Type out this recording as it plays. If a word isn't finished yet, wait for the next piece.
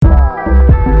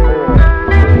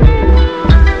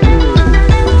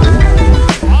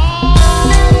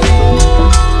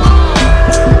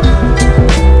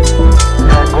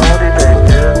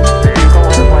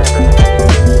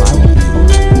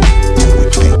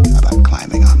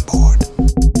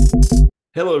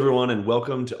everyone, and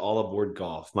welcome to All Aboard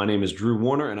Golf. My name is Drew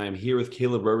Warner, and I'm here with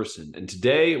Caleb Roberson. And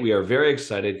today we are very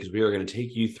excited because we are going to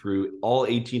take you through all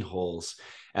 18 holes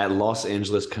at Los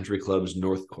Angeles Country Club's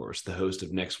North Course, the host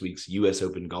of next week's U.S.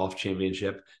 Open Golf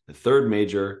Championship, the third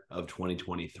major of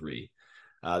 2023.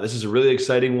 This is a really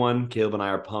exciting one. Caleb and I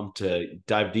are pumped to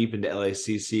dive deep into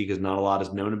LACC because not a lot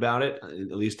is known about it,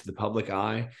 at least to the public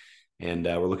eye. And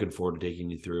we're looking forward to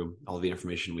taking you through all the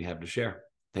information we have to share.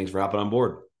 Thanks for hopping on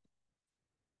board.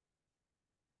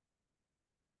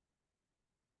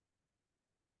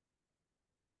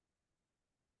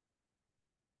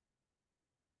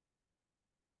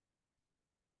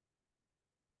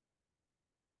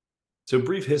 So,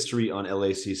 brief history on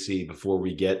LACC before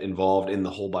we get involved in the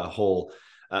hole by hole.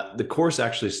 The course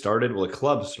actually started, the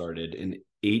club started in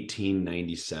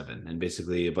 1897. And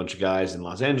basically, a bunch of guys in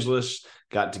Los Angeles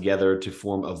got together to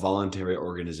form a voluntary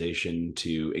organization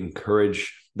to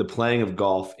encourage the playing of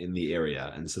golf in the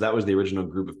area. And so that was the original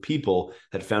group of people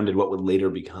that founded what would later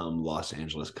become Los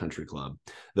Angeles Country Club,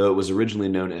 though it was originally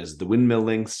known as the Windmill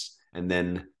Links and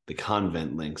then the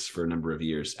Convent Links for a number of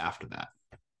years after that.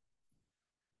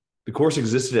 The course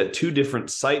existed at two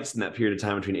different sites in that period of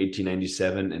time between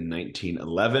 1897 and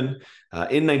 1911.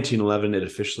 In 1911, it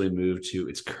officially moved to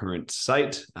its current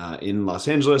site in Los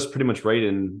Angeles, pretty much right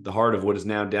in the heart of what is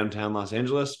now downtown Los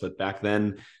Angeles, but back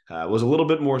then was a little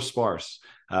bit more sparse.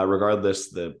 Regardless,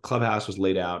 the clubhouse was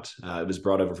laid out. It was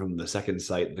brought over from the second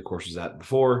site the course was at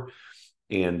before,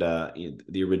 and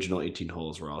the original 18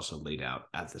 holes were also laid out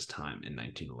at this time in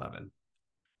 1911.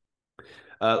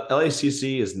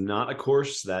 LACC is not a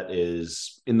course that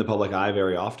is in the public eye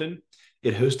very often.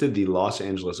 It hosted the Los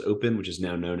Angeles Open, which is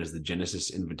now known as the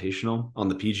Genesis Invitational, on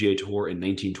the PGA Tour in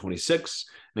 1926,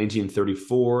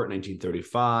 1934,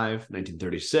 1935,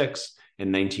 1936,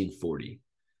 and 1940.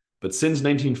 But since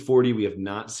 1940, we have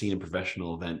not seen a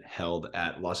professional event held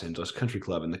at Los Angeles Country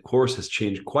Club, and the course has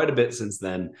changed quite a bit since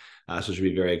then. So it should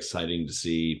be very exciting to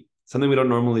see something we don't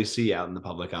normally see out in the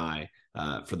public eye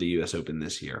for the U.S. Open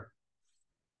this year.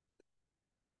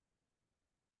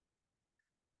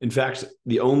 In fact,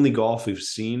 the only golf we've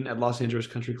seen at Los Angeles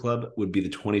Country Club would be the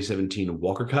 2017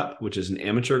 Walker Cup, which is an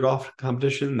amateur golf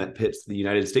competition that pits the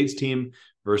United States team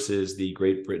versus the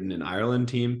Great Britain and Ireland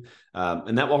team.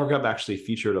 And that Walker Cup actually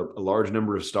featured a large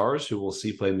number of stars who we'll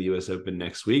see play in the U.S. Open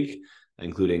next week,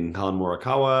 including Colin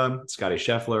Morikawa, Scotty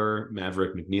Scheffler,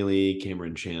 Maverick McNeely,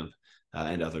 Cameron Champ,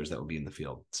 and others that will be in the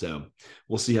field. So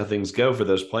we'll see how things go for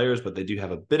those players, but they do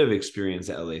have a bit of experience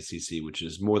at LACC, which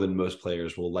is more than most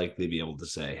players will likely be able to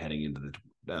say heading into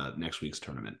the next week's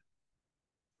tournament.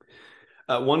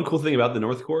 One cool thing about the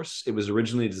North Course, it was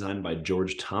originally designed by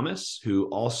George Thomas, who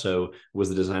also was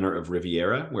the designer of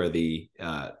Riviera, where the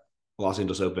Los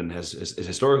Angeles Open is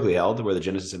historically held, where the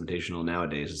Genesis Invitational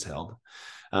nowadays is held.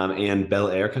 And Bel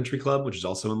Air Country Club, which is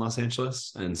also in Los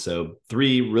Angeles. And so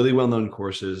three really well-known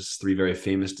courses, three very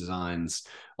famous designs,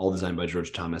 all designed by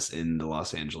George Thomas in the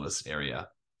Los Angeles area.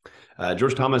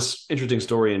 George Thomas, interesting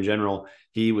story in general.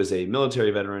 He was a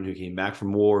military veteran who came back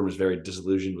from war and was very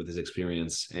disillusioned with his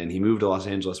experience. And he moved to Los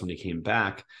Angeles when he came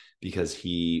back because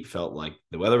he felt like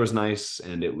the weather was nice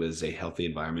and it was a healthy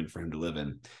environment for him to live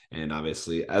in. And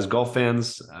obviously, as golf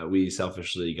fans, we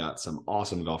selfishly got some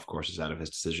awesome golf courses out of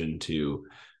his decision to,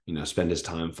 spend his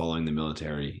time following the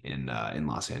military in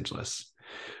Los Angeles.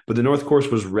 But the North Course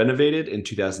was renovated in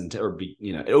 2010,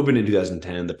 it opened in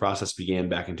 2010. The process began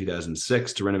back in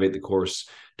 2006 to renovate the course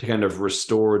to kind of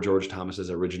restore George Thomas's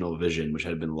original vision, which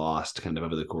had been lost kind of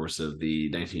over the course of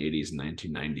the 1980s and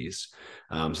 1990s.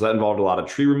 So that involved a lot of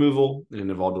tree removal and it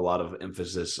involved a lot of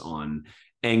emphasis on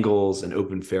angles and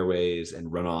open fairways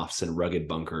and runoffs and rugged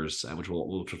bunkers, which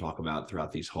we'll talk about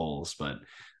throughout these holes. But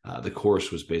the course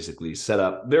was basically set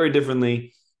up very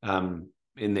differently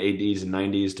in the 80s and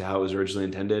 90s to how it was originally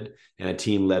intended. And a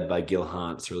team led by Gil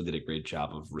Hans really did a great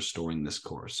job of restoring this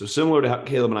course. So similar to how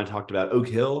Caleb and I talked about Oak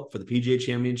Hill for the PGA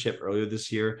Championship earlier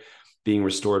this year, being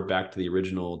restored back to the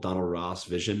original Donald Ross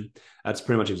vision. That's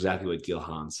pretty much exactly what Gil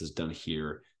Hans has done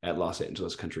here at Los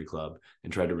Angeles Country Club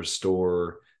and tried to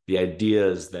restore the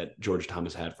ideas that George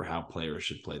Thomas had for how players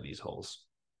should play these holes.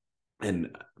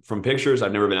 And from pictures,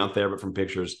 I've never been out there, but from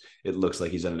pictures, it looks like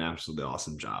he's done an absolutely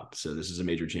awesome job. So this is a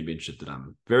major championship that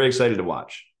I'm very excited to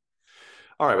watch.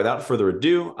 All right, without further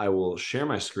ado, I will share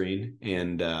my screen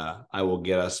and I will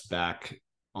get us back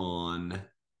on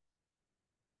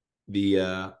the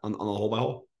hole by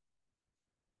hole.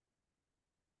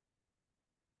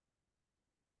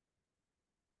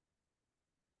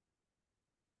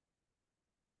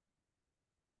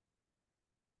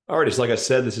 Alrighty, so like I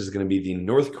said, this is going to be the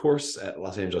North Course at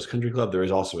Los Angeles Country Club. There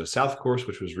is also a South Course,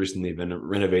 which was recently been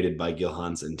renovated by Gil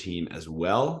Hans and team as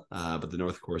well. But the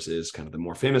North Course is kind of the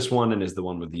more famous one and is the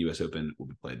one with the U.S. Open will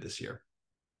be played this year.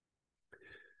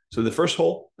 So the first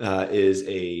hole is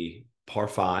a par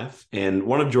 5. And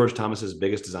one of George Thomas's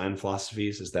biggest design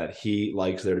philosophies is that he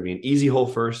likes there to be an easy hole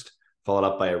first, followed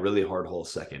up by a really hard hole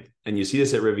second. And you see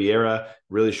this at Riviera,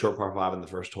 really short par 5 in the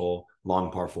first hole,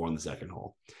 long par 4 in the second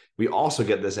hole. We also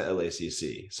get this at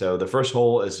LACC. So the first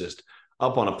hole is just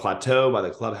up on a plateau by the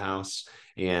clubhouse,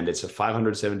 and it's a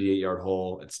 578-yard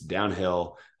hole. It's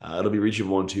downhill. It'll be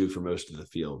reachable 1-2 for most of the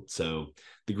field. So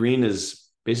the green is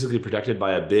basically protected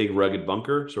by a big rugged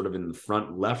bunker sort of in the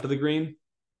front left of the green.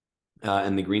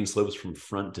 And the green slopes from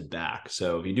front to back.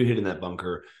 So if you do hit in that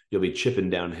bunker, you'll be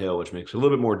chipping downhill, which makes it a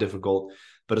little bit more difficult.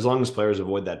 But as long as players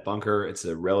avoid that bunker, it's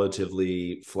a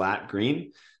relatively flat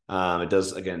green. It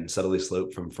does, again, subtly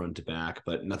slope from front to back,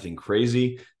 but nothing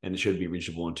crazy, and it should be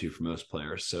reachable 1-2 for most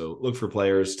players. So look for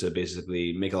players to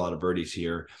basically make a lot of birdies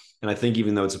here. And I think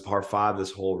even though it's a par 5,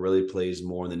 this hole really plays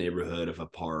more in the neighborhood of a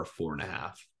par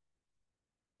 4.5.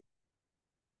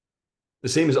 The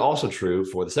same is also true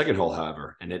for the second hole,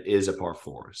 however, and it is a par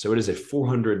 4. So it is a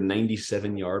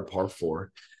 497-yard par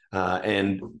 4.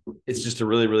 And it's just a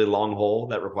really, really long hole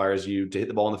that requires you to hit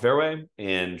the ball in the fairway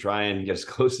and try and get as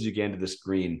close as you can to this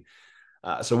green.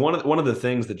 So one of the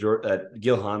things that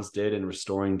Gil Hans did in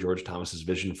restoring George Thomas's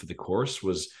vision for the course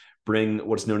was bring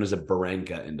what's known as a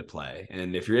barranca into play.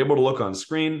 And if you're able to look on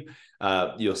screen,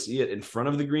 you'll see it in front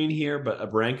of the green here, but a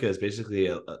barranca is basically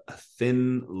a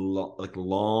thin,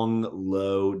 long,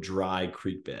 low, dry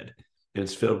creek bed. And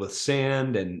it's filled with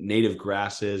sand and native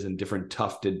grasses and different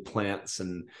tufted plants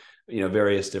and,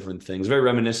 various different things. Very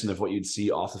reminiscent of what you'd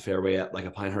see off the fairway at like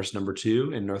a Pinehurst number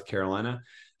 2 in North Carolina,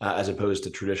 as opposed to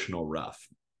traditional rough.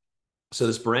 So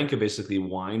this barranca basically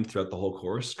winds throughout the whole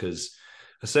course because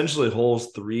essentially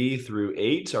holes 3 through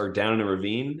 8 are down in a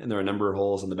ravine, and there are a number of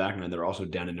holes on the back nine that are also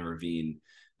down in a ravine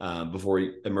before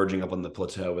emerging up on the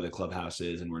plateau where the clubhouse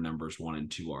is and where numbers 1 and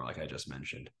 2 are, like I just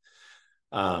mentioned.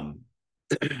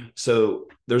 So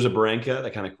there's a barranca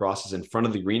that kind of crosses in front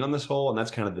of the green on this hole, and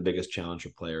that's kind of the biggest challenge for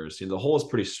players. The hole is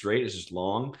pretty straight; it's just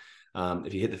long.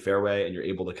 If you hit the fairway and you're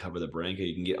able to cover the barranca,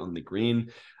 you can get on the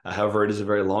green. However, it is a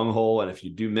very long hole, and if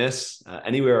you do miss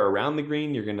anywhere around the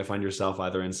green, you're going to find yourself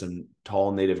either in some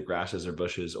tall native grasses or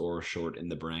bushes or short in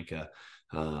the barranca.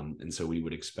 And so we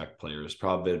would expect players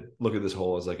probably look at this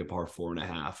hole as like a par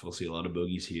 4.5. We'll see a lot of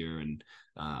bogeys here, and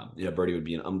birdie would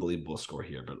be an unbelievable score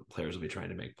here, but players will be trying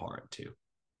to make par at 2.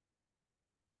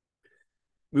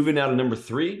 Moving now to number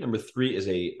 3. Number 3 is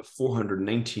a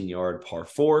 419-yard par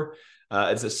 4.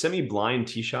 It's a semi-blind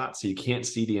tee shot, so you can't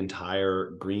see the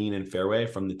entire green and fairway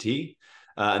from the tee.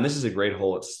 And this is a great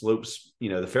hole. It slopes,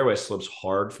 the fairway slopes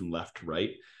hard from left to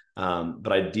right.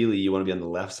 But ideally, you want to be on the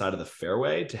left side of the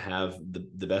fairway to have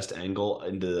the best angle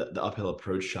into the uphill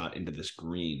approach shot into this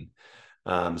green.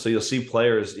 So you'll see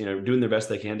players, doing their best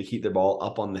they can to keep their ball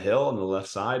up on the hill on the left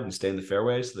side and stay in the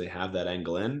fairway so they have that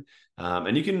angle in.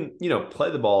 And you can, play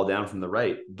the ball down from the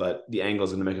right, but the angle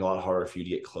is going to make it a lot harder for you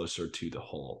to get closer to the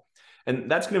hole.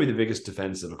 And that's going to be the biggest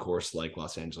defense of a course like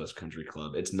Los Angeles Country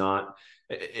Club. It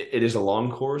is a long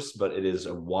course, but it is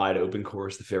a wide open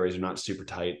course. The fairways are not super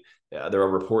tight. There are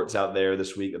reports out there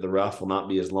this week that the rough will not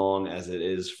be as long as it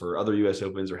is for other U.S.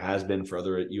 Opens or has been for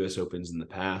other U.S. Opens in the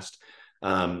past.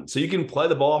 So you can play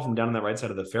the ball from down on that right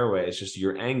side of the fairway. It's just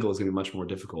your angle is going to be much more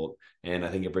difficult. And I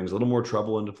think it brings a little more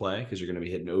trouble into play because you're going to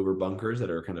be hitting over bunkers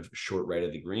that are kind of short right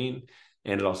of the green.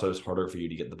 And it also is harder for you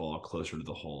to get the ball closer to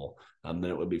the hole than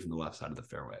it would be from the left side of the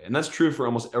fairway. And that's true for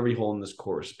almost every hole in this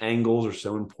course. Angles are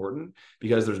so important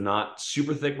because there's not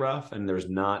super thick rough and there's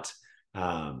not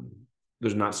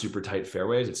super tight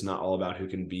fairways. It's not all about who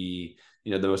can be,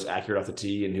 the most accurate off the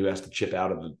tee and who has to chip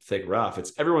out of the thick rough.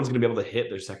 It's everyone's going to be able to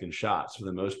hit their second shots for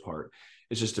the most part.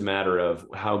 It's just a matter of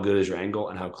how good is your angle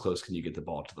and how close can you get the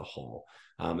ball to the hole.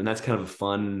 And that's kind of a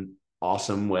fun,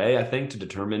 awesome way, I think, to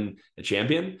determine a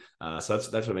champion. So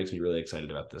that's what makes me really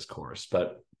excited about this course.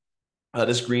 But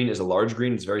this green is a large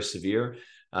green. It's very severe.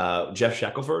 Jeff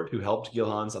Shackelford, who helped Gil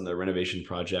Hans on the renovation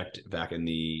project back in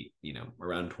the,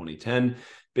 around 2010,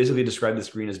 basically described this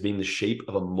green as being the shape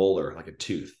of a molar, like a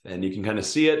tooth. And you can kind of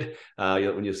see it.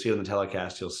 When you see it on the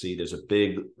telecast, you'll see there's a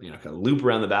big, kind of loop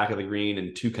around the back of the green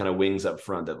and 2 kind of wings up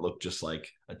front that look just like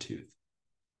a tooth.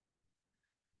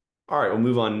 All right, we'll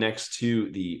move on next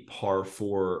to the par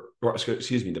 3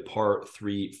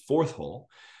 fourth hole.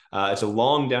 It's a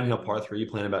long downhill par 3,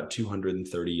 playing about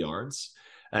 230 yards.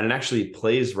 And it actually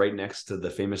plays right next to the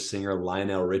famous singer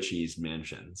Lionel Richie's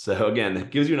mansion. So again,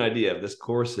 it gives you an idea of this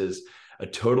course is a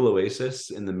total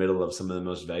oasis in the middle of some of the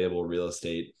most valuable real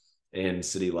estate and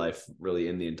city life really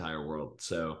in the entire world.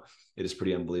 So it is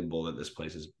pretty unbelievable that this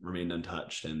place has remained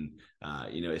untouched and,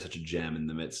 it's such a gem in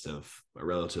the midst of a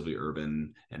relatively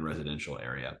urban and residential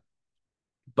area.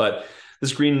 But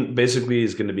this green basically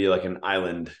is going to be like an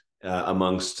island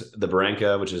amongst the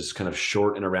barranca, which is kind of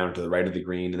short and around to the right of the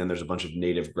green. And then there's a bunch of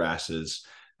native grasses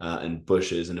and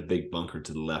bushes and a big bunker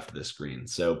to the left of this green.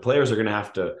 So players are going to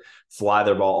have to fly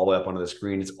their ball all the way up onto this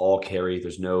green. It's all carry.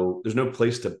 There's no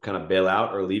place to kind of bail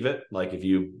out or leave it. Like if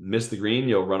you miss the green,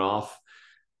 you'll run off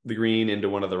the green into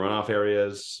one of the runoff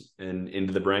areas and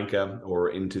into the barranca or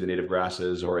into the native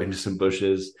grasses or into some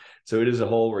bushes. So it is a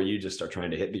hole where you just start trying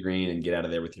to hit the green and get out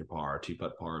of there with your par.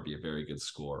 2-putt par would be a very good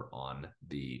score on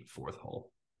the 4th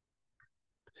hole.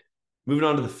 Moving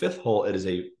on to the 5th hole, it is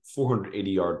a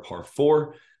 480-yard par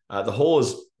 4. The hole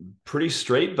is pretty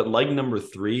straight, but like number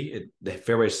 3, the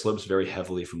fairway slopes very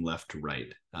heavily from left to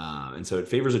right. And so it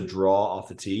favors a draw off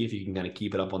the tee if you can kind of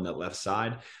keep it up on that left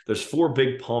side. There's 4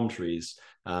 big palm trees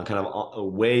kind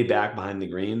of way back behind the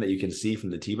green that you can see from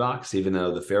the tee box, even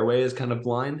though the fairway is kind of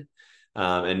blind.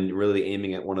 And really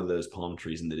aiming at one of those palm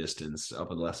trees in the distance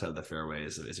up on the left side of the fairway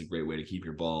is a great way to keep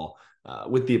your ball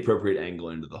with the appropriate angle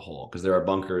into the hole, because there are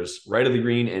bunkers right of the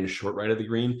green and short right of the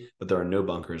green, but there are no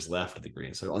bunkers left of the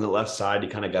green. So on the left side, you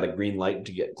kind of got a green light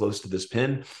to get close to this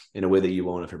pin in a way that you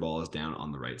won't if your ball is down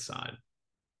on the right side.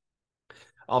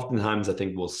 Oftentimes, I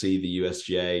think we'll see the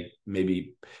USGA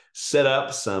maybe set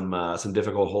up some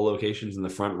difficult hole locations in the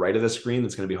front right of the screen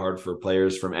that's going to be hard for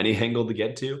players from any angle to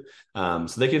get to.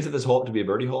 So they can set this hole up to be a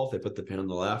birdie hole if they put the pin on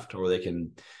the left, or they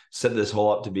can set this hole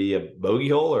up to be a bogey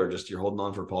hole, or just you're holding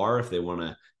on for par if they want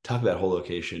to tuck that hole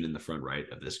location in the front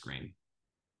right of this green.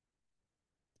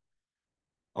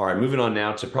 All right, moving on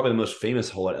now to probably the most famous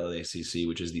hole at LACC,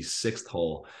 which is the 6th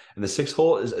hole. And the 6th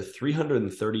hole is a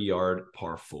 330-yard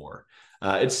par 4.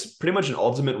 It's pretty much an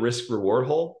ultimate risk reward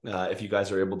hole. If you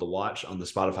guys are able to watch on the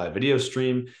Spotify video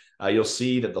stream, you'll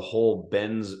see that the hole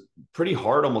bends pretty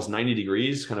hard, almost 90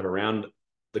 degrees, kind of around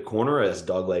the corner as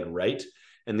dogleg right.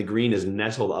 And the green is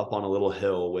nestled up on a little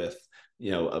hill with,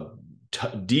 a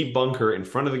deep bunker in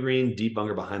front of the green, deep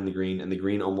bunker behind the green, and the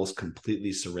green almost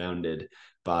completely surrounded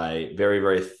by very,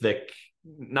 very thick,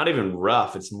 not even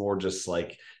rough. It's more just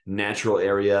like natural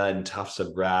area and tufts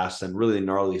of grass and really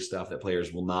gnarly stuff that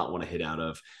players will not want to hit out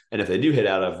of. And if they do hit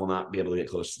out of, will not be able to get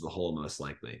close to the hole most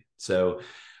likely. So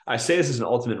I say this is an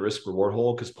ultimate risk reward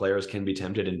hole because players can be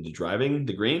tempted into driving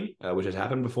the green, which has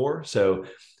happened before. So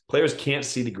players can't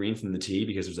see the green from the tee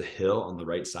because there's a hill on the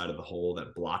right side of the hole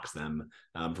that blocks them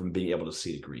from being able to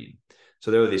see the green.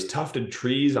 So there are these tufted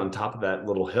trees on top of that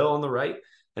little hill on the right.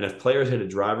 And if players hit a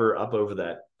driver up over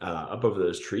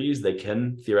those trees, they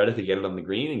can theoretically get it on the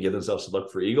green and give themselves a look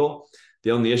for eagle.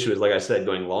 The only issue is, like I said,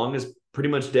 going long is pretty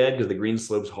much dead because the green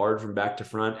slopes hard from back to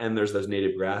front, and there's those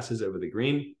native grasses over the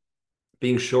green.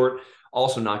 Being short,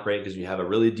 also not great because you have a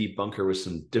really deep bunker with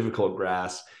some difficult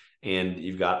grass, and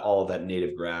you've got all of that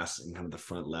native grass in kind of the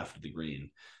front left of the green.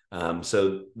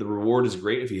 So the reward is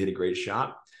great if you hit a great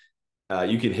shot.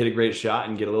 You can hit a great shot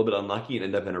and get a little bit unlucky and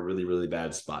end up in a really, really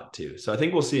bad spot too. So I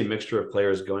think we'll see a mixture of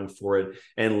players going for it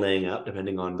and laying up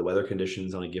depending on the weather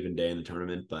conditions on a given day in the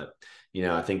tournament. But,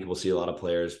 I think we'll see a lot of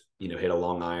players, hit a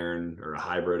long iron or a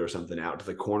hybrid or something out to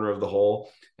the corner of the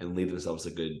hole and leave themselves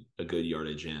a good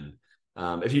yardage in.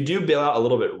 If you do bail out a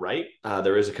little bit right,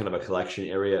 there is a kind of a collection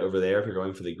area over there if you're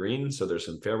going for the green. So there's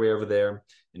some fairway over there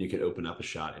and you can open up a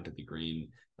shot into the green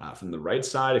from the right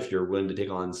side if you're willing to take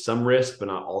on some risk, but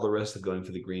not all the risk of going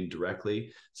for the green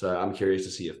directly. So I'm curious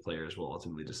to see if players will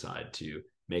ultimately decide to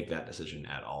make that decision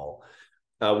at all.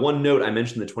 One note, I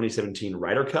mentioned the 2017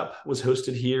 Ryder Cup was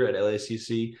hosted here at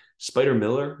LACC. Spider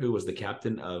Miller, who was the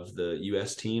captain of the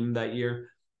U.S. team that year,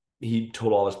 he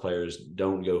told all his players,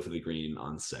 don't go for the green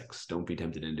on 6. Don't be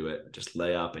tempted into it. Just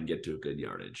lay up and get to a good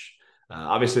yardage.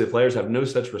 Obviously, the players have no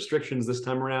such restrictions this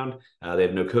time around. They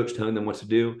have no coach telling them what to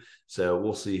do. So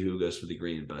we'll see who goes for the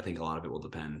green. But I think a lot of it will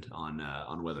depend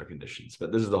on weather conditions.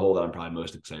 But this is the hole that I'm probably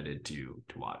most excited to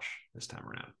watch this time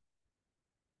around.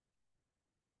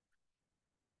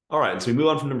 All right, so we move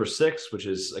on from number 6, which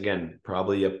is, again,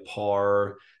 probably a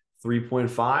par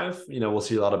 3.5. We'll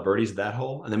see a lot of birdies at that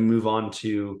hole. And then we move on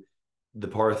to the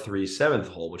par 3 7th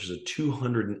hole, which is a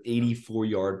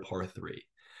 284-yard par 3.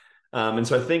 And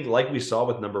so I think like we saw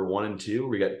with number 1 and 2,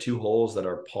 we got 2 holes that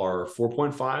are par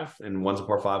 4.5 and one's a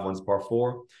par 5, one's a par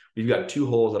 4. We've got 2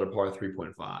 holes that are par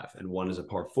 3.5 and one is a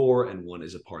par 4 and one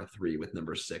is a par 3 with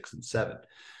number 6 and 7.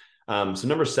 So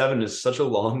number 7 is such a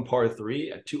long par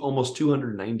 3 at almost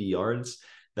 290 yards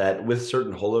that with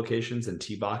certain hole locations and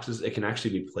tee boxes, it can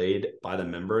actually be played by the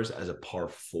members as a par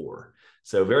 4.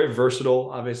 So very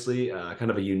versatile, obviously, kind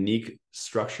of a unique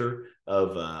structure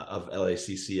of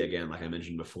LACC. Again, like I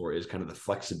mentioned before, is kind of the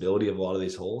flexibility of a lot of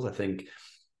these holes. I think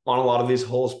on a lot of these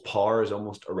holes, par is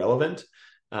almost irrelevant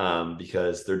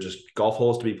because they're just golf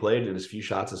holes to be played in as few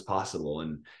shots as possible.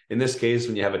 And in this case,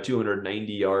 when you have a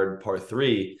 290-yard par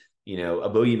three, a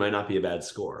bogey might not be a bad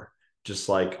score. Just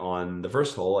like on the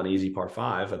first hole, an easy par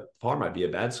five, a par might be a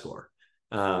bad score.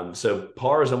 So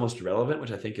par is almost irrelevant,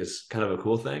 which I think is kind of a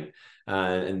cool thing.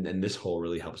 And this hole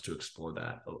really helps to explore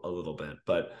that a little bit.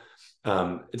 But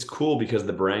it's cool because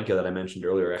the Barranca that I mentioned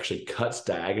earlier actually cuts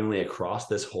diagonally across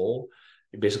this hole,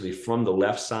 basically from the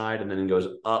left side, and then it goes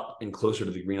up and closer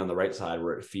to the green on the right side,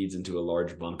 where it feeds into a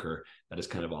large bunker that is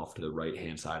kind of off to the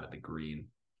right-hand side of the green.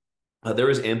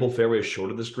 There is ample fairways short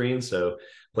of this green, so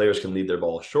players can leave their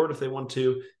ball short if they want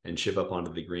to and chip up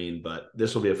onto the green. But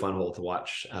this will be a fun hole to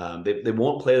watch. They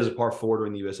won't play it as a par four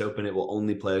during the U.S. Open. It will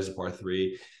only play as a par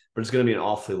three, but it's going to be an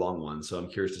awfully long one. So I'm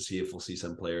curious to see if we'll see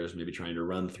some players maybe trying to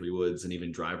run three woods and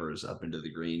even drivers up into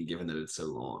the green, given that it's so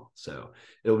long. So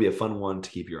it'll be a fun one to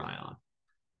keep your eye on.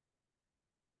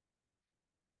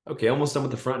 Okay, almost done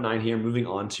with the front nine here. Moving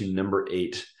on to number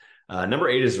 8. Number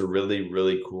 8 is a really,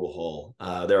 really cool hole.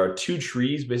 There are 2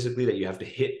 trees basically that you have to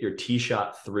hit your tee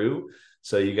shot through.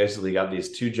 So you basically got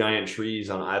these 2 giant trees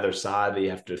on either side that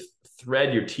you have to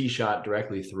thread your tee shot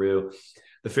directly through.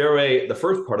 The fairway, the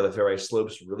first part of the fairway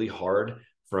slopes really hard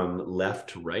from left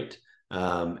to right.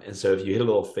 And so if you hit a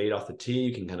little fade off the tee,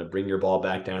 you can kind of bring your ball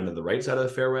back down to the right side of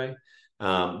the fairway.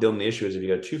 The only issue is if you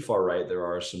go too far right, there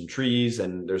are some trees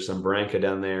and there's some Barranca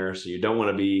down there. So you don't want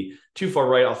to be too far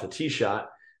right off the tee shot.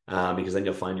 Because then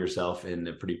you'll find yourself in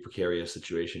a pretty precarious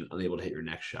situation, unable to hit your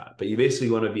next shot. But you basically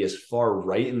want to be as far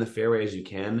right in the fairway as you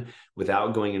can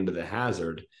without going into the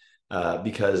hazard,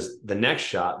 because the next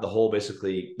shot, the hole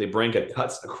basically, the Barranca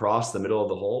cuts across the middle of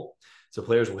the hole. So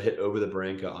players will hit over the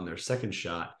Barranca on their second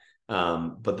shot,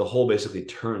 but the hole basically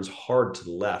turns hard to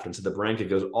the left. And so the Barranca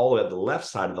goes all the way up the left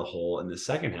side of the hole in the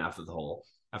second half of the hole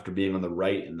after being on the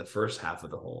right in the first half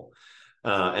of the hole.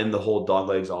 And the whole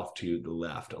doglegs off to the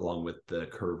left, along with the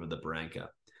curve of the Barranca.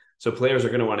 So players are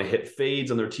going to want to hit fades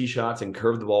on their tee shots and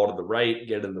curve the ball to the right,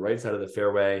 get it in the right side of the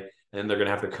fairway, and they're going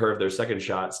to have to curve their second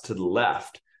shots to the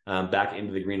left, back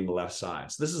into the green on the left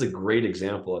side. So this is a great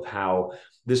example of how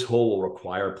this hole will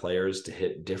require players to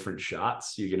hit different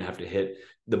shots. You're going to have to hit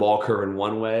the ball curving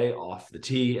one way off the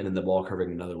tee, and then the ball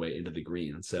curving another way into the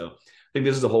green. So I think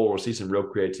this is a hole where we'll see some real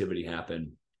creativity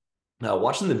happen.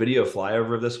 Watching the video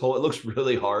flyover of this hole, it looks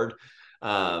really hard.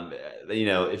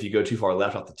 If you go too far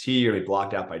left off the tee, you're going to be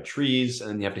blocked out by trees, and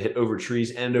then you have to hit over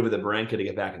trees and over the Barranca to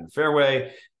get back in the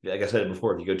fairway. Like I said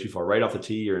before, if you go too far right off the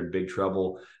tee, you're in big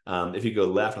trouble. If you go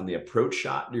left on the approach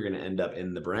shot, you're going to end up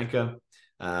in the Barranca.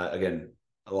 Again,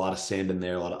 a lot of sand in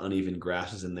there, a lot of uneven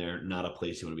grasses in there. Not a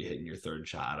place you want to be hitting your third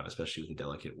shot out of, especially with a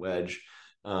delicate wedge.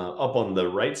 Up on the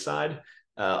right side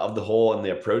of the hole and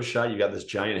the approach shot, you got this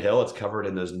giant hill. It's covered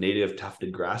in those native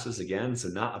tufted grasses again, so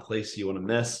not a place you want to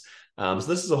miss. So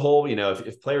this is a hole,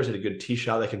 if players hit a good tee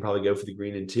shot, they can probably go for the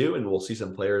green in 2, and we'll see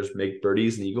some players make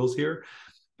birdies and eagles here.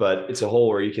 But it's a hole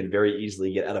where you can very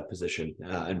easily get out of position,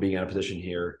 and being out of position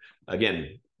here,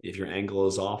 again, if your angle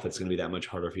is off, it's going to be that much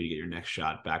harder for you to get your next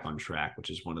shot back on track,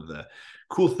 which is one of the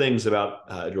cool things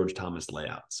about George Thomas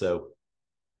layout. So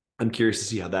I'm curious to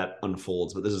see how that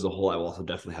unfolds, but this is a hole I will also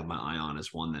definitely have my eye on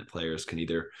as one that players can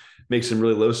either make some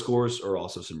really low scores or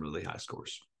also some really high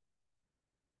scores.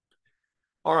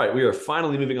 All right, we are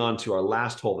finally moving on to our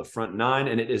last hole, the front 9,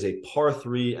 and it is a par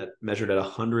 3 measured at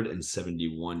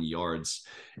 171 yards.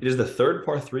 It is the third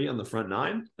par 3 on the front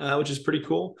 9, which is pretty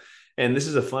cool. And this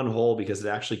is a fun hole because it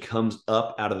actually comes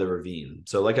up out of the ravine.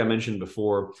 So like I mentioned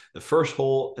before, the first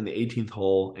hole and the 18th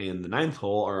hole and the 9th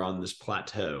hole are on this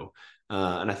plateau.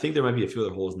 And I think there might be a few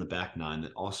other holes in the back 9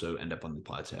 that also end up on the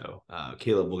plateau.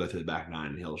 Caleb will go through the back 9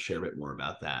 and he'll share a bit more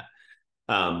about that.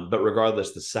 But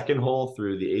regardless, the second hole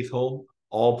through the 8th hole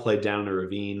all play down a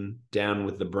ravine, down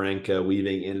with the Barranca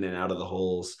weaving in and out of the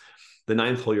holes. The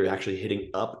 9th hole, you're actually hitting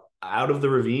up out of the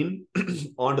ravine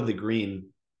onto the green,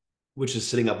 which is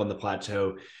sitting up on the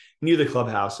plateau near the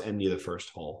clubhouse and near the first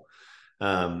hole.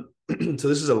 So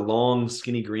this is a long,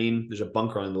 skinny green. There's a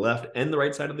bunker on the left and the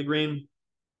right side of the green.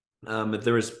 If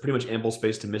there is pretty much ample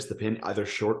space to miss the pin, either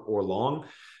short or long,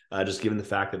 just given the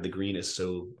fact that the green is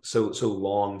so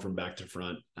long from back to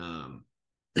front.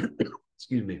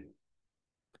 Excuse me.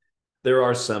 There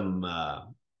are some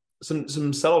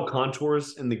subtle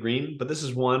contours in the green, but this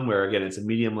is one where, again, it's a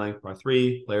medium length par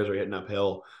 3. Players are hitting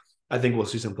uphill. I think we'll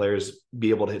see some players be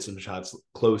able to hit some shots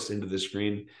close into the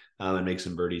screen and make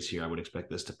some birdies here. I would expect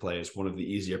this to play as one of the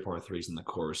easier par 3s in the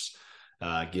course.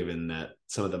 given that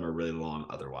some of them are really long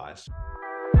otherwise.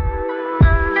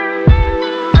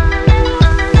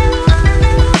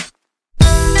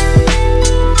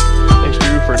 Thanks,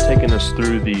 Drew, for taking us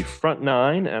through the front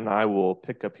nine, and I will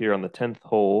pick up here on the 10th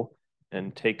hole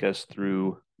and take us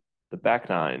through the back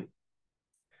nine.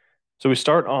 So we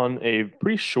start on a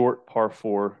pretty short par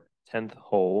 4 10th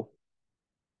hole,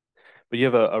 but you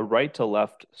have a right to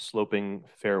left sloping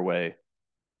fairway.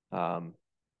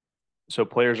 So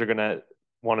players are going to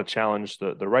want to challenge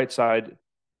the right side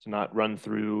to not run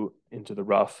through into the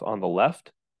rough on the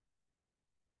left.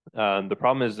 The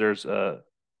problem is there's a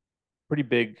pretty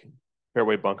big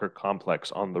fairway bunker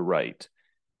complex on the right.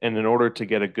 And in order to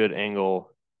get a good angle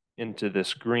into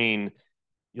this green,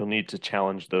 you'll need to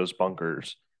challenge those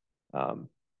bunkers,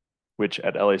 which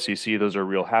at LACC, those are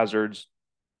real hazards.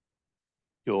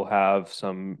 You'll have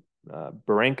some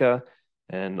barranca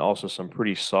and also some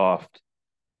pretty soft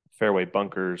fairway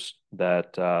bunkers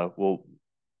that will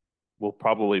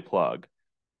probably plug.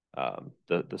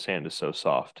 The sand is so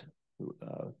soft.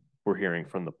 We're hearing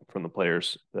from the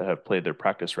players that have played their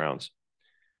practice rounds.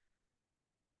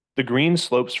 The green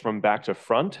slopes from back to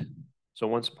front. So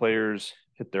once players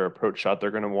hit their approach shot, they're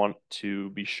going to want to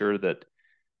be sure that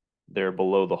they're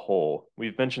below the hole.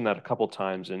 We've mentioned that a couple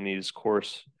times in these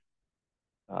course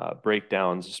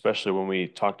breakdowns, especially when we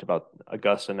talked about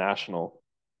Augusta National.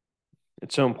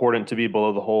 It's so important to be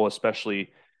below the hole,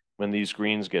 especially when these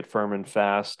greens get firm and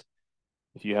fast.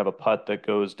 If you have a putt that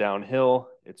goes downhill,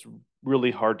 it's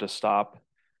really hard to stop,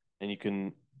 and you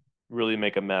can really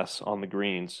make a mess on the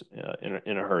greens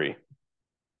in a hurry.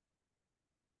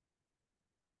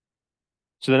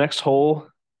 So the next hole,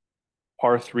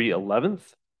 par 3 11th.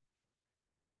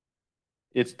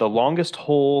 It's the longest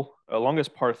hole,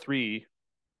 longest par 3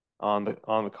 on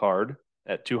the card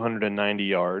at 290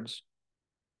 yards,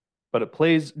 but it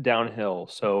plays downhill,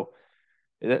 so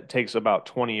it takes about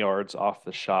 20 yards off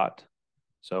the shot.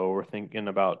 So we're thinking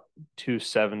about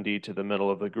 270 to the middle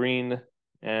of the green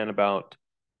and about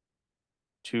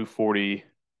 240,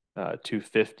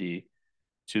 250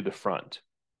 to the front.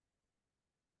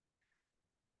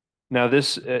 Now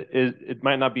this it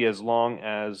might not be as long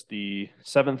as the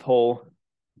 7th hole,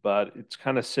 but it's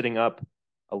kind of sitting up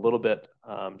a little bit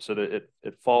so that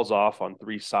it falls off on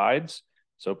 3 sides.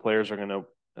 So players are going to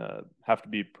have to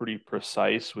be pretty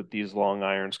precise with these long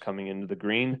irons coming into the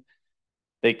green.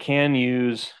 They can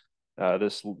use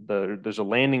there's a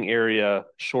landing area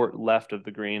short left of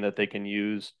the green that they can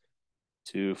use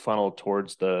to funnel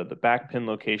towards the back pin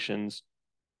locations.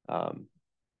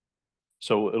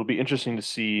 So it'll be interesting to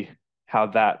see how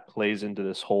that plays into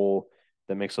this hole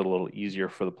that makes it a little easier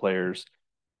for the players.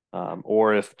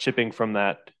 Or if chipping from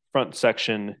that front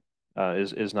section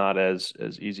is not as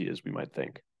easy as we might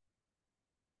think.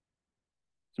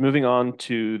 So moving on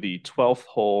to the 12th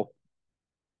hole.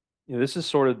 This is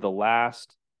sort of the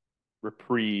last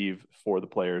reprieve for the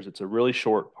players. It's a really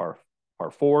short par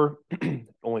 4,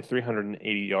 only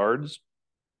 380 yards.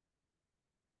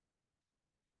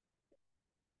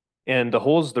 And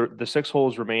the 6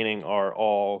 holes remaining are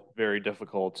all very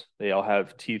difficult. They all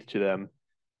have teeth to them.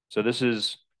 So this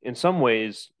is, in some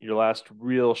ways, your last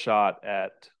real shot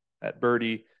at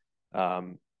birdie,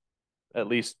 at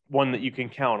least one that you can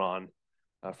count on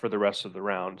for the rest of the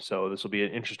round. So this will be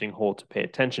an interesting hole to pay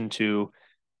attention to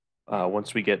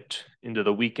once we get into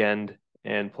the weekend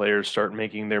and players start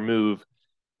making their move,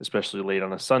 especially late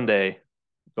on a Sunday,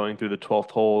 going through the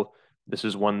 12th hole. This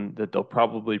is one that they'll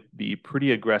probably be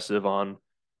pretty aggressive on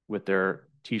with their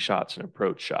tee shots and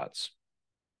approach shots.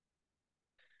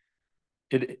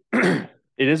 It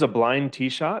it is a blind tee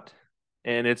shot,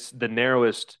 and it's the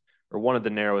narrowest or one of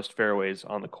the narrowest fairways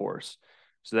on the course.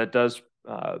 So that does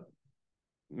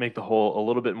make the hole a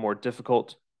little bit more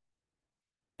difficult.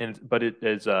 But it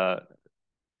is a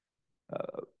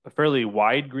fairly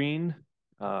wide green,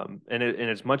 and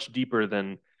it's much deeper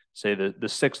than, say, the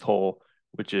 6th hole,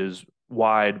 which is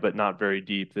wide but not very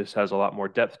deep. This has a lot more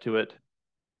depth to it,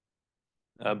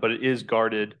 but it is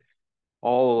guarded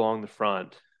all along the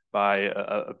front by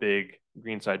a big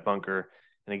greenside bunker.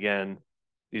 And again,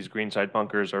 these greenside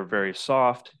bunkers are very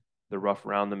soft. The rough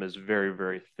around them is very,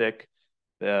 very thick.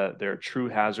 They're true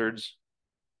hazards.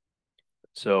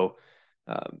 So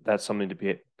that's something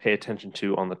to pay attention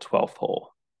to on the 12th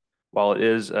hole. While it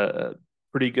is a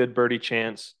pretty good birdie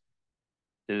chance,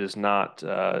 it is not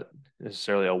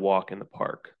necessarily a walk in the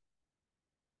park.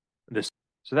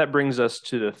 So that brings us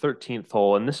to the 13th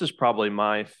hole, and this is probably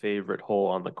my favorite hole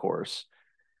on the course.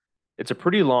 It's a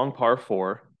pretty long par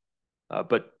 4,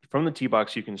 but from the tee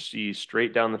box you can see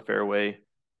straight down the fairway,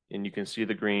 and you can see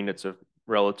the green. It's a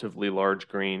relatively large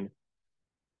green.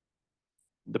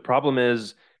 The problem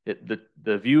is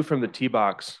the view from the tee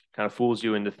box kind of fools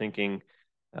you into thinking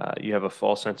you have a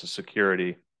false sense of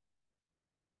security.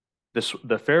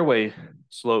 The fairway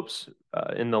slopes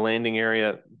in the landing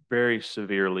area very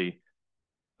severely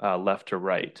left to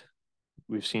right.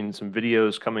 We've seen some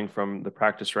videos coming from the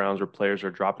practice rounds where players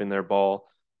are dropping their ball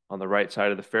on the right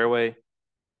side of the fairway,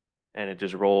 and it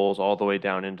just rolls all the way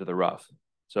down into the rough.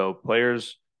 So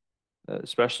players,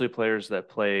 especially players that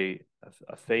play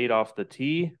a fade off the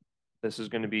tee, this is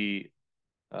going to be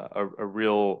a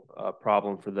real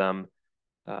problem for them.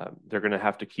 They're going to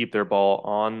have to keep their ball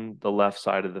on the left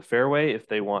side of the fairway if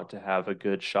they want to have a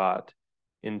good shot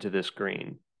into this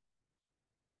green.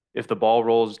 If the ball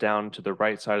rolls down to the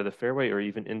right side of the fairway or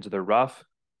even into the rough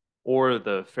or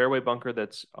the fairway bunker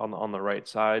that's on the right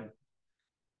side,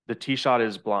 the tee shot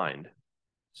is blind.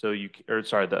 So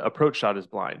the approach shot is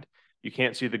blind. You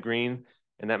can't see the green,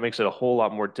 and that makes it a whole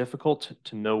lot more difficult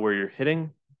to know where you're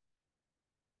hitting,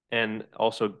 and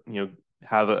also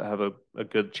have a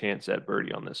good chance at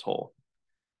birdie on this hole.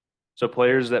 So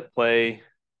players that play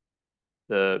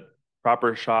the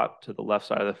proper shot to the left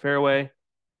side of the fairway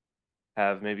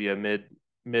have maybe a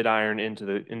mid iron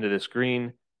into this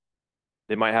green.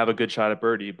 They might have a good shot at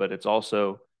birdie, but it's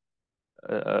also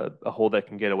a hole that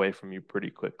can get away from you pretty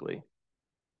quickly.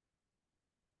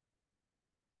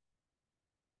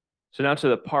 So now to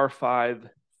the par 5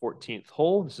 14th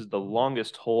hole. This is the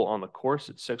longest hole on the course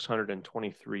at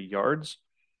 623 yards.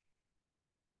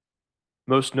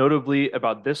 Most notably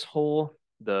about this hole,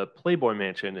 the Playboy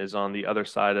Mansion is on the other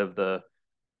side of the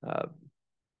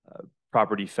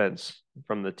property fence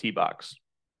from the tee box.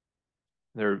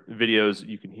 There are videos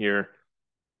you can hear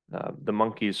the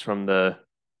monkeys from the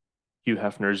Hugh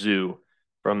Hefner Zoo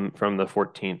from the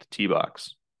 14th tee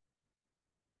box.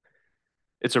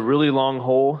 It's a really long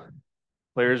hole.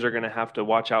 Players are going to have to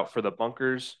watch out for the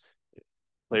bunkers.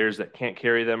 Players that can't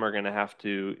carry them are going to have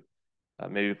to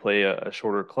maybe play a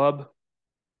shorter club.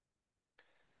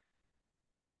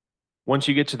 Once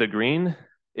you get to the green,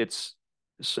 it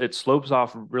slopes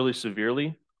off really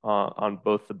severely on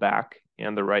both the back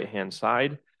and the right-hand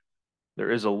side.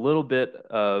 There is a little bit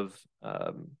of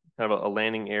kind of a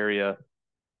landing area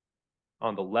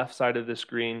on the left side of this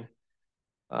green,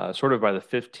 sort of by the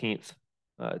 15th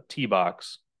tee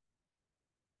box.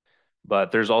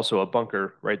 But there's also a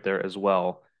bunker right there as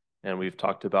well. And we've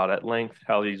talked about at length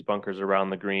how these bunkers around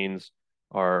the greens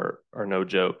are no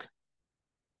joke.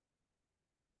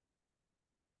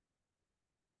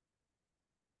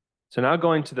 So now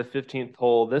going to the 15th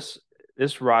hole, this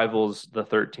rivals the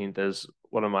 13th as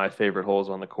one of my favorite holes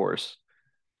on the course.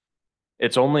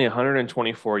 It's only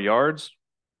 124 yards,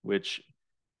 which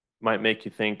might make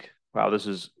you think, wow,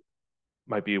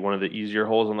 might be one of the easier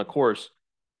holes on the course.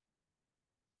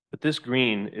 But this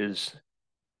green is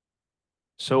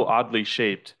so oddly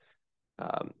shaped.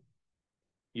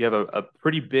 You have a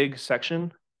pretty big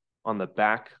section on the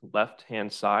back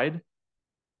left-hand side,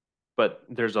 but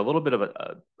there's a little bit of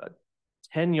a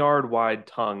 10-yard wide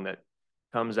tongue that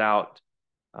comes out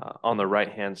on the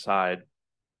right-hand side.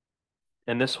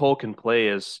 And this hole can play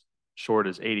as short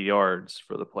as 80 yards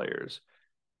for the players.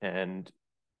 And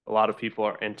a lot of people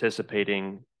are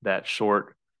anticipating that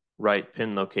short right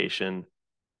pin location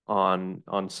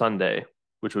on Sunday,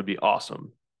 which would be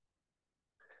awesome.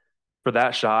 For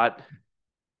that shot,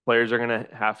 players are going to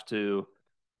have to,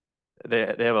 they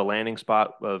have a landing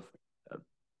spot of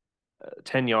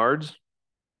 10 yards.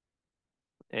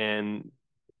 And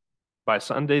by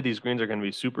Sunday, these greens are going to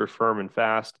be super firm and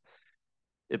fast.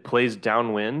 It plays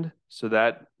downwind, so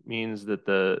that means that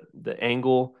the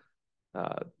angle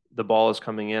the ball is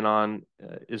coming in on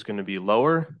is going to be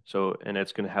lower, and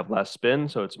it's going to have less spin,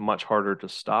 so it's much harder to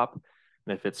stop.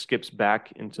 And if it skips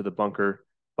back into the bunker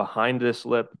behind this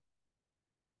lip,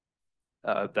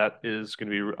 that is going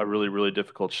to be a really, really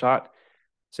difficult shot.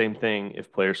 Same thing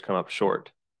if players come up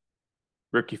short.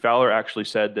 Ricky Fowler actually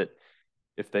said that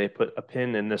if they put a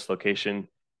pin in this location,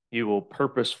 he will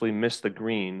purposefully miss the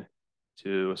green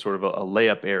to sort of a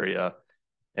layup area,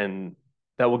 and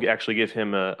that will actually give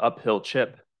him an uphill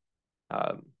chip.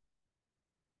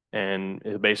 And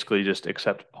it basically just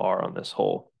accept par on this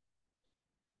hole.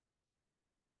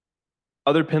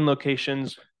 Other pin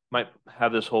locations might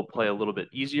have this hole play a little bit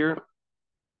easier.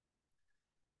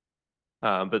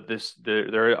 But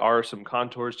there are some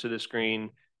contours to this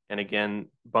green. And again,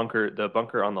 the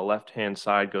bunker on the left-hand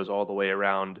side goes all the way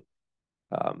around.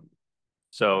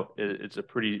 So it's a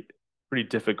pretty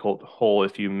difficult hole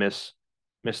if you miss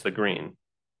the green.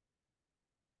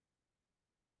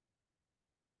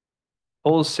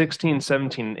 Holes 16,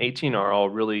 17, and 18 are all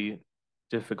really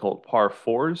difficult par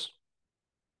 4s.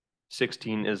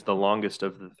 16 is the longest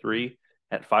of the three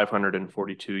at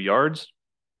 542 yards.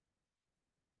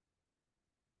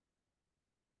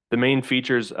 The main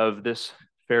features of this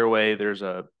fairway, there's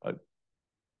a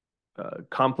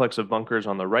complex of bunkers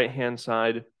on the right-hand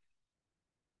side,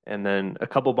 and then a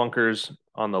couple bunkers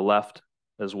on the left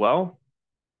as well.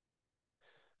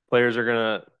 Players are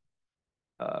going to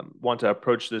want to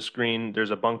approach this green.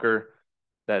 There's a bunker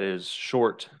that is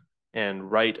short and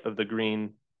right of the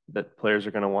green that players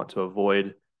are going to want to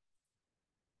avoid,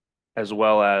 as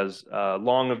well as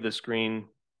long of this green.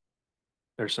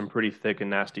 There's some pretty thick and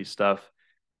nasty stuff.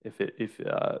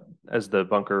 As the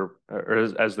bunker,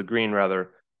 or as the green rather,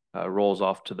 rolls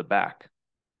off to the back.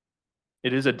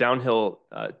 It is a downhill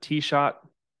tee shot,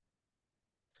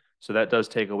 so that does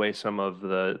take away some of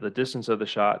the distance of the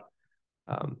shot.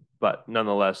 But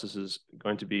nonetheless, this is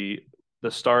going to be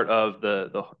the start of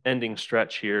the ending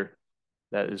stretch here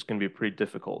that is going to be pretty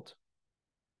difficult.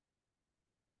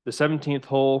 The 17th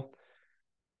hole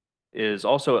is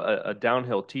also a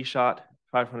downhill tee shot,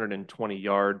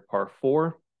 520-yard par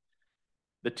 4.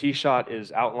 The tee shot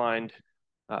is outlined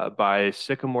by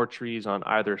sycamore trees on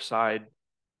either side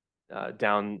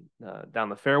down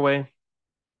the fairway.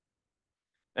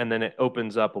 And then it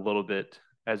opens up a little bit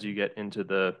as you get into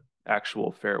the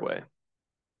actual fairway.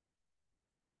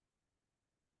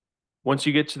 Once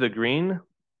you get to the green,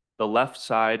 the left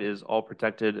side is all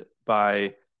protected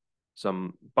by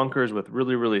some bunkers with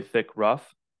really, really thick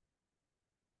rough.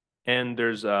 And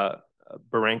there's a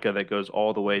barranca that goes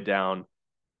all the way down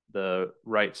the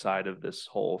right side of this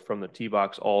hole from the tee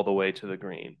box all the way to the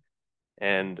green.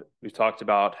 And we've talked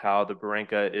about how the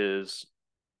barranca is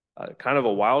kind of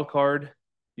a wild card.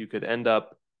 You could end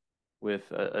up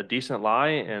with a decent lie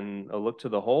and a look to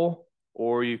the hole,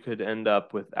 or you could end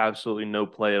up with absolutely no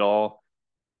play at all.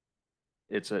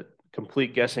 It's a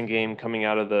complete guessing game coming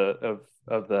out of the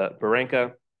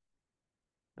barranca.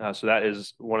 So that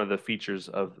is one of the features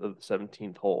of the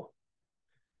 17th hole.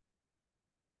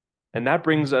 And that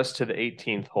brings us to the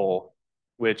 18th hole,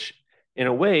 which in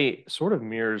a way sort of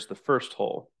mirrors the first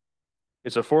hole.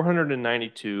 It's a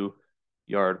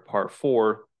 492-yard par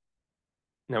 4.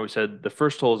 Now, we said the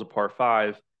first hole is a par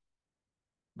 5,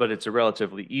 but it's a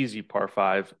relatively easy par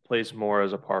 5, plays more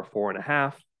as a par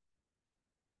 4.5.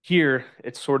 Here,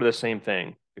 it's sort of the same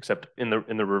thing, except in the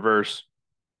reverse.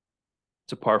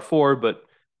 It's a par 4, but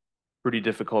pretty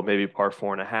difficult, maybe par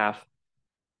 4.5.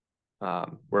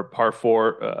 Where par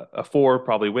 4, a 4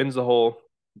 probably wins the hole,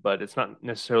 but it's not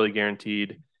necessarily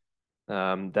guaranteed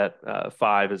that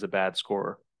 5 is a bad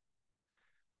score.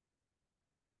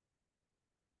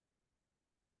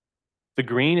 The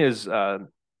green is,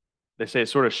 they say,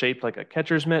 it's sort of shaped like a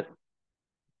catcher's mitt.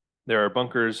 There are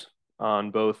bunkers on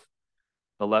both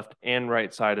the left and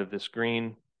right side of this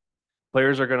green.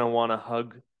 Players are going to want to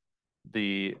hug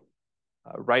the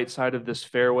right side of this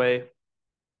fairway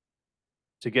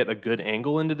to get a good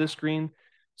angle into this green,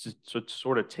 so to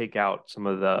sort of take out some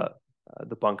of the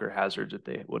bunker hazards that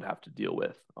they would have to deal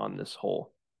with on this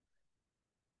hole.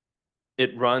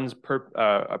 It runs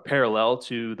parallel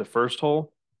to the first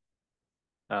hole,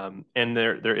 and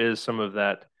there is some of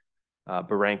that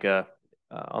barranca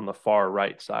on the far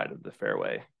right side of the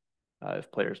fairway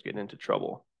if players get into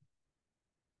trouble.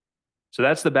 So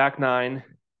that's the back nine.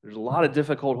 There's a lot of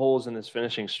difficult holes in this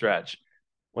finishing stretch.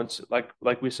 Once,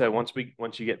 like we said, once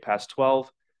you get past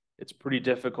 12, it's pretty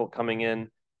difficult coming in.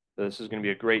 This is going to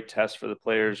be a great test for the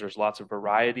players. There's lots of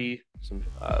variety, some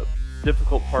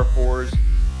difficult par 4s,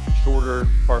 shorter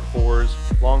par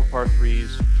 4s, long par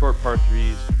 3s, short par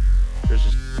 3s. There's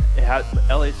just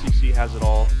LACC has it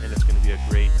all, and it's going to be a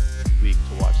great week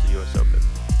to watch the U.S. Open.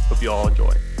 Hope you all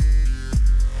enjoy.